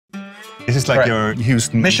This is like your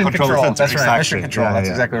used mission control. filter. That's right. Exactly. Mission control. That's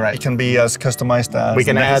exactly right. It can be as customized as we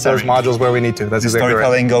can necessary. add those modules where we need to. That's exactly right.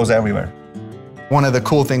 Storytelling goes everywhere. One of the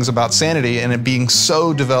cool things about Sanity and it being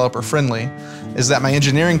so developer friendly is that my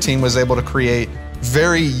engineering team was able to create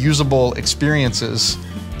very usable experiences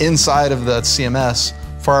inside of the CMS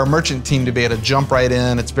for our merchant team to be able to jump right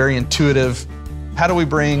in. It's very intuitive. How do we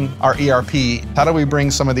bring our ERP? How do we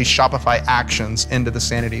bring some of these Shopify actions into the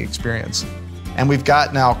Sanity experience? And we've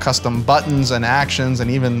got now custom buttons and actions and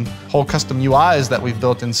even whole custom UIs that we've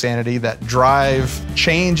built in Sanity that drive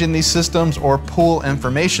change in these systems or pull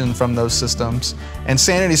information from those systems. And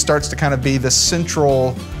Sanity starts to kind of be the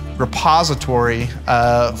central repository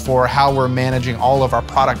for how we're managing all of our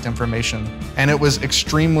product information. And it was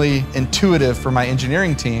extremely intuitive for my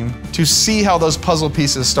engineering team to see how those puzzle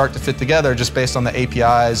pieces start to fit together just based on the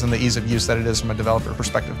APIs and the ease of use that it is from a developer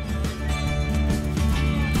perspective.